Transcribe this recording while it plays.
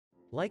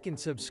Like and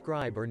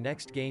subscribe or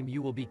next game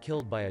you will be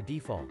killed by a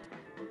default.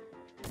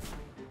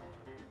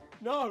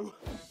 No!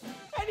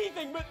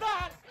 Anything but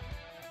that!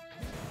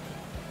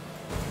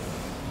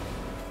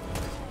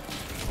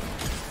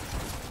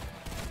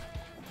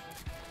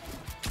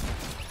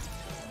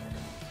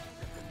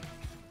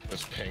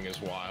 This ping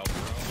is wild,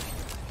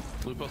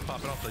 bro. Lupo's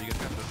popping off, so you guys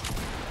got this.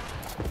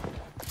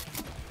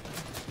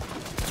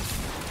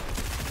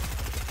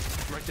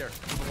 Right there.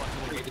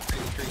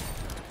 Tree.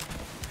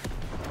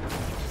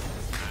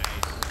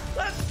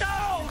 Let's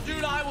go!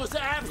 Dude, I was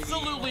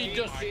absolutely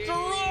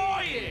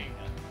destroying!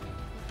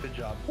 Good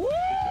job. Woo!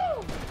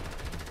 Good job.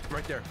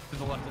 Right there, to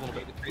the left a little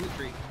bit.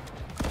 Tree.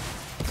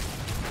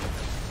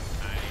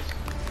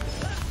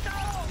 Let's go!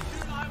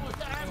 Dude, I was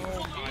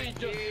absolutely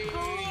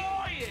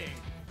destroying!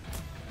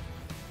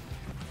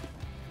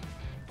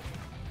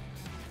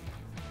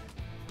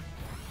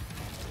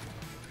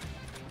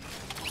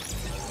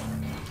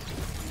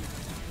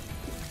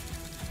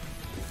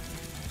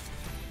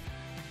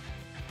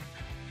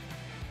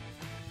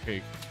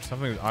 Okay,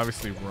 something's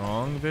obviously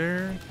wrong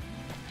there.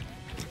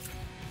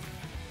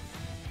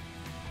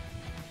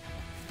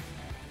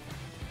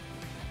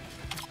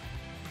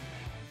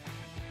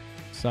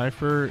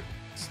 Cypher,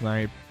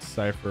 snipe,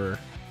 Cypher.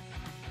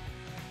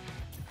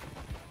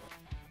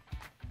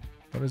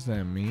 What does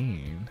that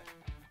mean?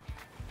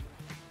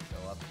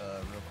 Go up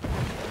real quick.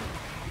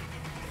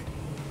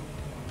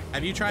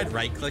 Have you tried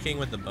right-clicking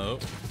with the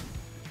boat?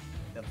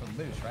 That's a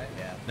moose, right?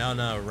 Yeah.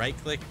 No,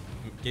 right-click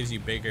gives you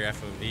bigger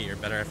FOV or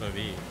better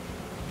FOV.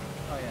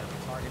 Oh yeah,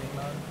 targeting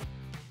mode.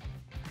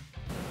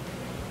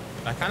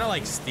 I kind of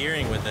like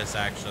steering with this,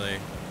 actually.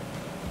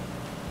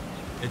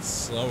 It's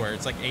slower.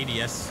 It's like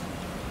ADS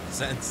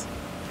sense.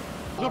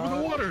 Jump in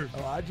the water!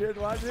 Watch it.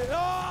 Oh!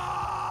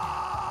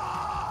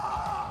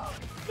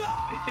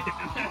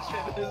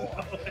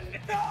 No!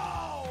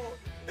 No!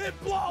 It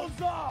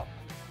blows up!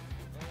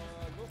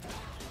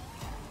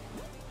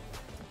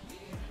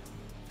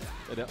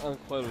 Det är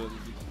incredible.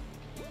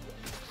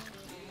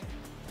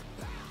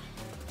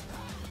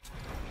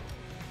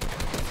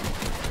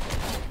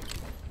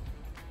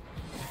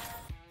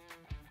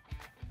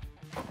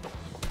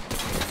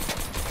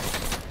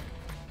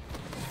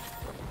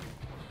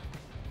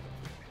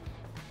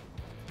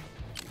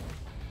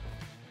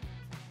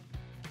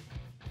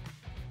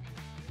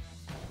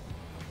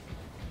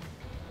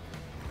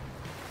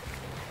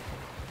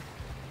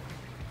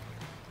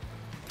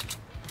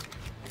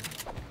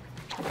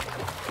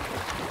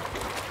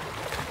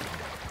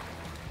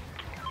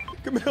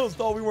 Camille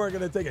thought we weren't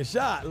gonna take a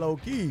shot, low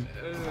key. You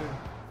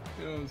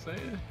know what I'm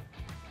saying?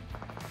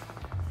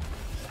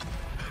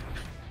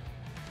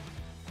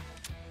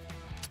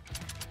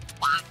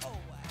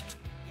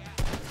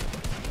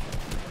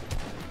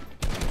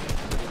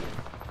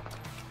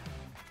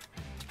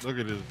 Look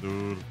at this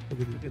dude.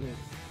 Look at it.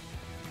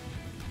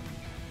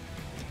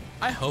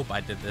 I hope I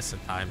did this in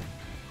time.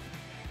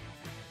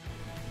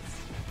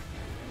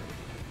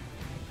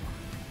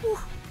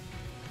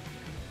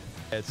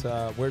 It's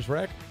where's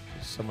Rec?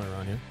 Somewhere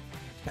around here.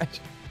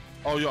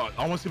 Oh, yeah,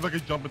 I want to see if I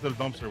can jump into the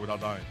dumpster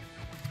without dying.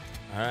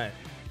 All right.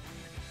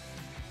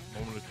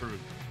 Moment of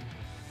truth.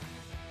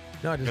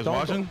 No, just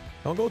watching?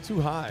 Don't go too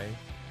high.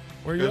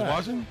 Where you guys at?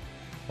 watching?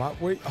 What?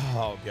 Wait.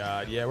 Oh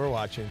God. Yeah, we're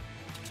watching.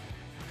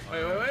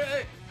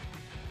 Wait.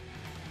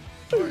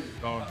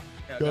 Go.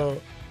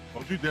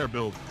 Don't you dare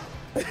build.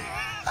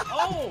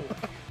 Oh!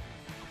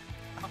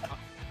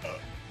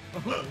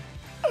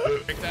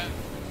 Pick that.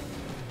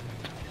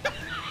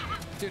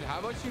 Dude, how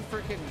about you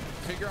freaking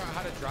figure out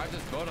how to drive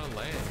this boat on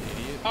land,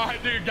 idiot? All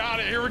right, dude,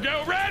 got it. Here we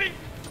go. Ready?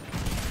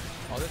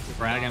 Oh, this is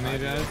Fragging not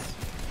these ideal. guys.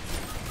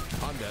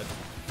 I'm dead.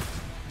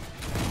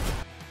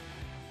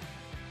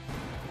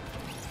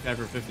 Guy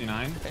for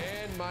 59.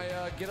 And my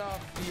get off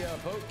the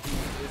boat key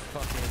is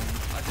fucking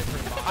a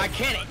different mod. I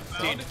can't,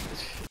 dude.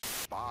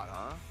 Spot,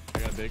 huh? I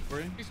got a big for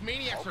you. These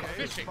maniacs are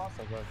fishing.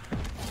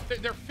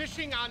 They're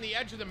fishing on the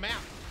edge of the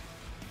map.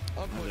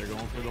 Oh, they're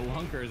going for the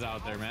lunkers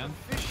out there, man.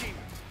 Fishing.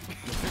 The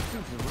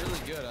fishing's really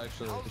good,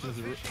 actually. This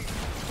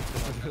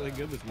is really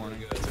good this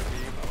morning.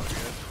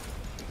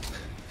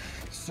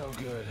 So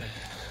good.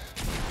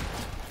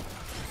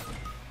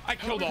 I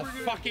killed all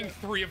fucking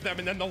 3 of them,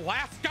 and then the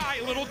last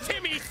guy, little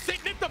Timmy,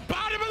 sitting at the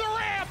bottom of the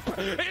ramp,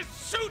 is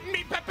shooting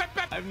me. Pep, pep,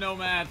 pep. I have no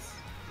mats.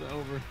 It's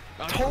over.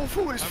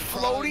 Tofu is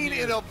floating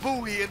in a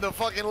buoy in the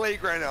fucking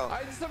lake right now.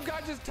 Some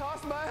guy just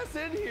tossed my ass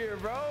in here,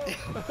 bro.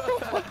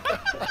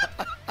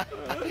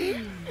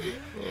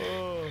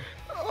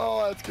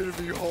 Oh, that's gonna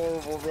be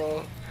horrible,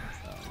 bro.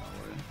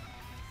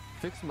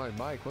 Fix my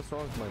mic. What's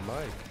wrong with my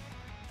mic?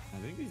 I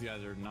think these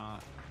guys are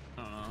not.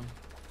 I don't know.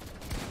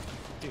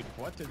 Dude,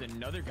 what? There's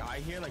another guy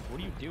here? Like, what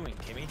are you doing,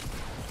 Timmy?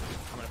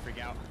 I'm gonna freak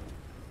out.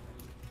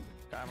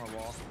 Guy on my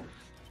wall.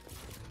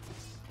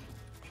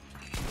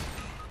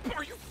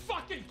 Are you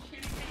fucking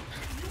kidding me?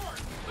 You are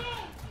so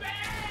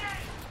bad!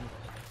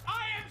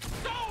 I am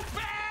so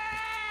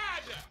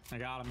bad! I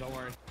got him, don't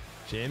worry.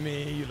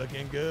 Jimmy, you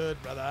looking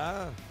good,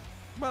 brother.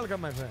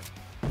 Welcome, my friend.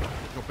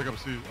 Go pick up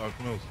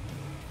Camille's.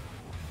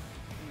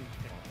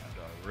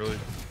 Really?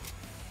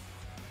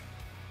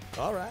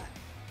 All right.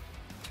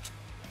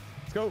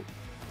 Let's go.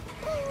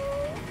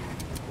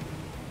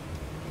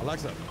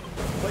 Alexa,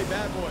 play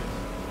Bad Boys.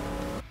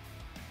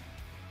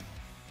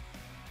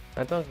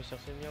 Attends, je vais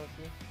chercher le mien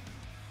aussi.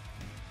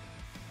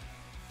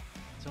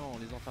 Tiens, on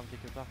les enferme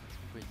quelque part. Est-ce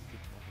qu'on peut éviter?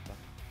 Non, on peut pas.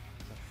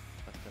 Ça,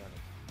 reste là,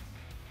 mec.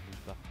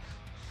 Bouge pas.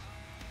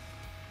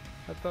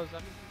 Attends,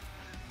 j'arrive.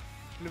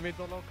 Je le mets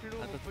dans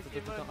l'enclos.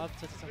 Attends, hop,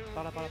 ça,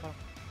 par là, par là, par là.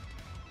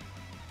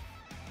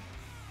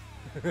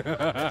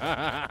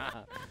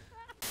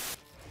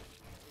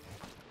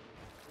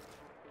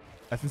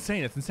 That's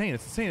insane. That's insane.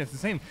 That's insane. That's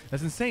insane.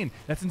 That's insane.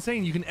 That's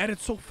insane. You can edit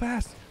so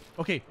fast.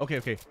 Okay.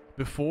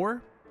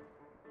 Before,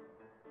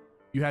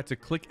 you had to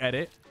click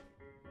edit,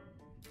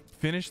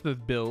 finish the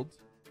build,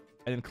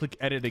 and then click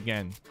edit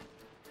again.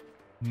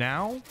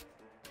 Now,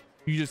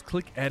 you just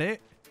click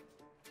edit,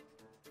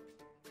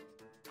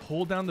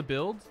 hold down the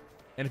build,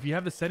 and if you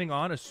have the setting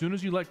on, as soon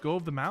as you let go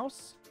of the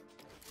mouse,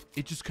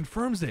 it just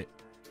confirms it.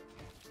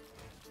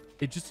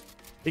 It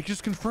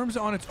just confirms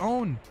it on its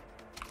own.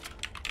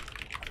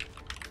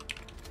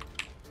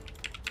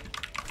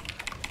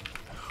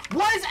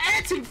 Why does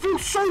editing feel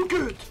so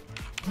good?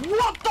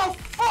 What the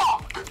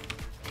fuck?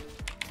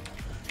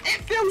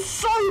 It feels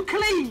so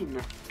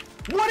clean.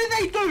 What did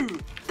they do?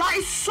 That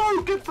is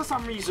so good for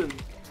some reason.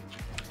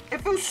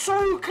 It feels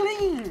so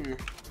clean.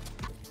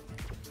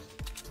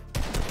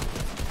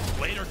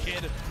 Later,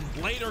 kid.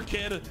 Later,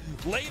 kid.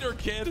 Later,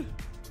 kid.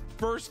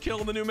 First kill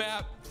in the new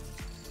map.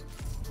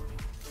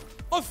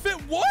 A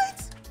fit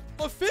what?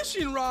 A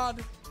fishing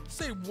rod.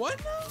 Say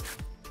what now?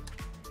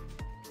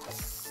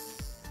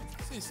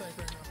 Say psych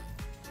right now.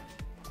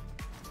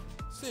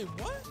 Say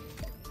what?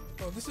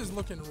 Oh, this is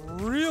looking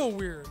real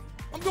weird.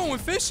 I'm going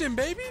fishing,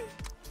 baby.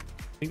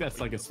 I think that's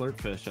like a slurp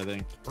fish, I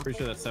think. Pretty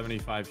sure that's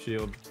 75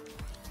 shield.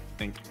 I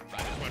think. I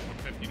just went from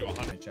 50 to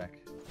 100. Let me check.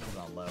 It's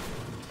on low.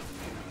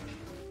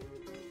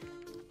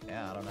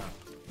 Yeah, I don't know.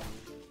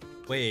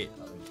 Wait.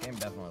 The game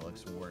definitely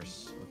looks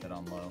worse with it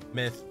on low.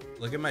 Myth,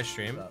 look at my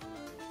stream.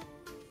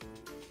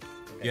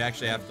 Okay, You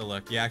actually have to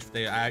look. You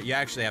actually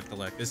have to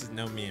look. This is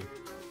no meme.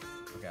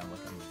 Okay, I'm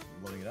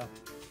loading it up.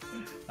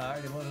 I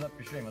already loaded up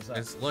your stream. What's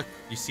up? Look,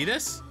 you see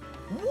this?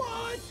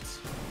 What? This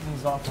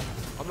is awful.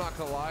 I'm not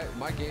gonna lie,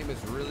 my game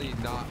is really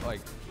not like,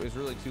 it's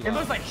really too loud. It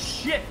looks like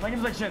shit. My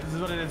game's like shit. This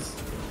is what it is.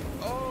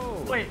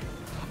 Oh. Wait.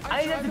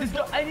 I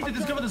need to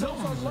discover the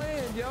zones. On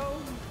land,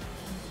 yo.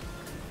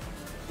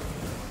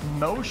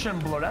 Motion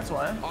blur, that's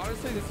why.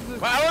 Honestly, this is the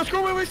Let's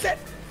go where we sit.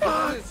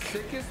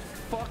 sickest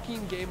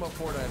fucking game of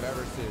Fortnite I've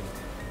ever seen.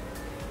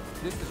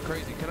 This is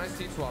crazy. Can I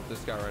seat swap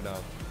this guy right now?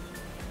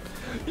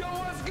 Yo,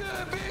 what's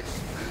good, bitch?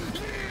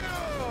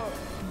 Yeah!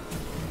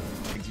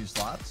 2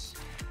 slots.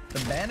 The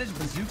bandage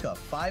bazooka,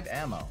 5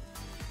 ammo.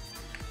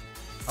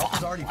 Oh,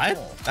 it's already What?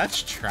 full.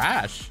 That's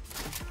trash.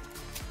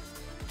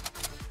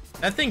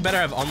 That thing better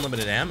have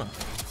unlimited ammo.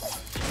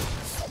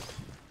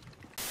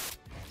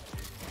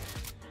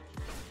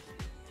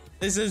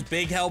 This is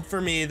big help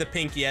for me, the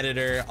Pinky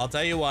editor. I'll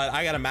tell you what,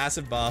 I got a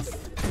massive buff.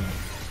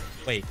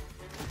 Wait,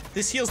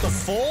 this heals the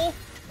full?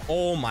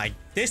 Oh my,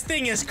 this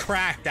thing is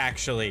cracked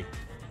actually.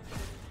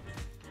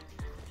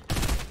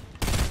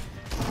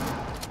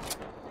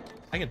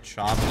 I can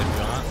chop it if you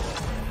want.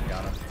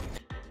 Got him.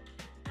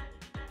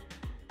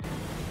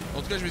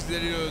 En tout cas, je vais essayer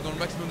d'aller dans le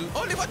maximum de...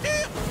 Oh, les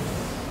voitures!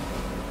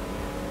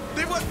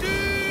 Des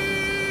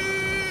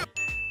voitures!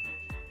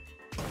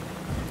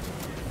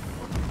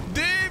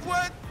 Des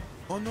voitures!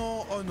 Oh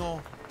non, oh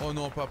non. Oh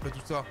non, pas après tout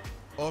ça.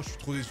 Oh, je suis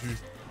trop déçu.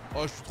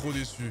 Oh, je suis trop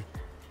déçu.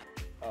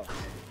 Oh,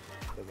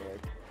 doesn't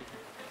work.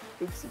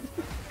 Oopsie.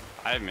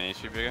 I have main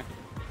street bigger.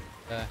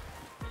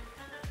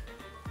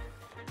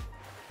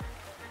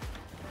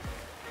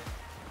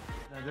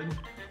 Good.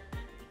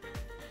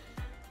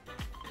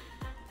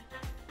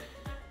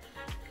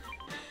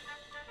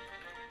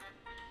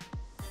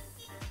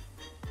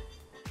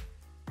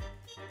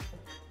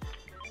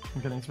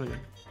 I'm getting sweaty.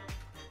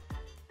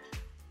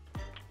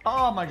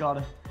 Oh my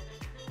god.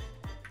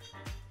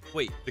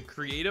 Wait, the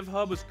creative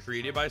hub was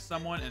created by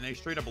someone and they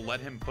straight up let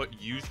him put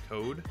use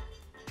code?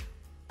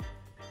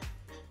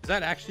 Is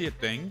that actually a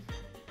thing?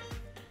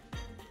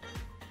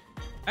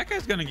 That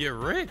guy's gonna get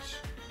rich.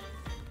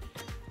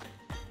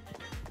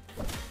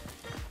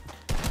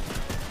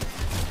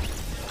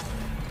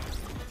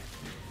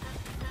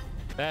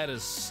 That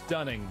is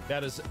stunning.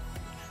 That is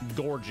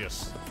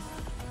gorgeous.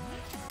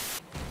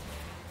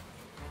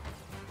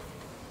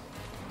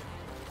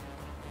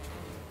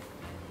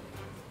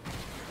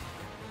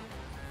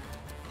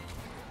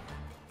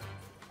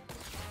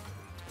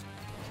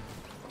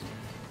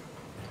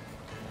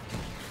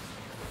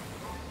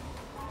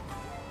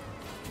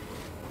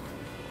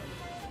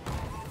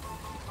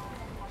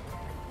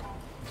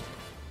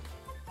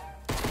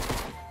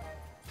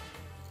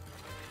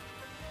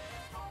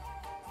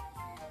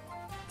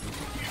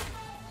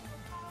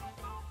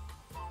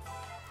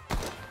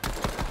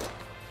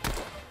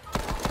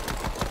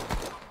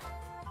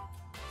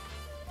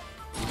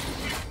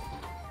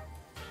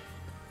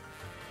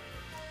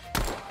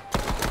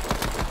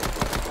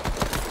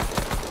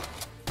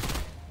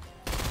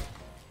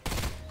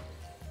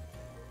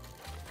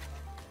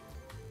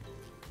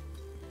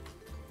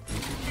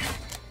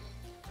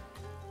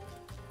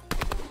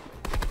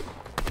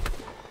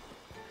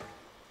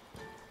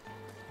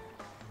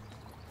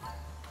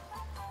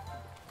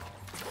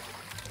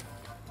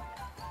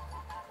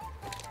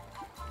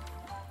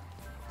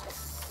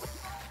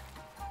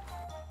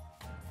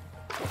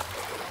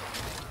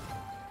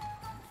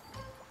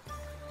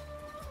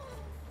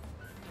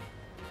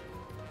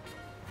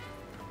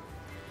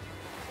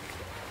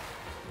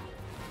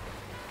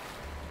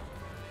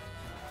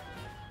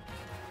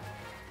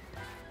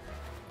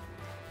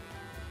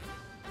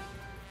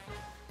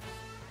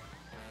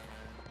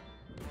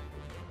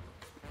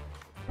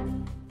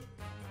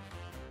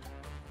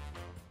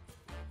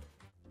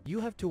 You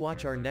have to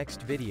watch our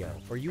next video,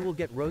 or you will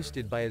get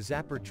roasted by a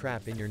zapper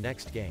trap in your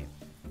next game.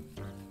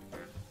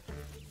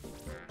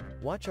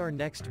 Watch our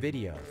next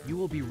video, you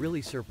will be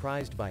really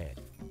surprised by it.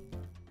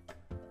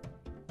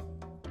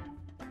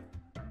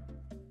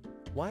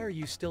 Why are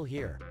you still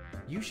here?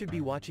 You should be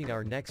watching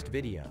our next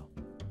video.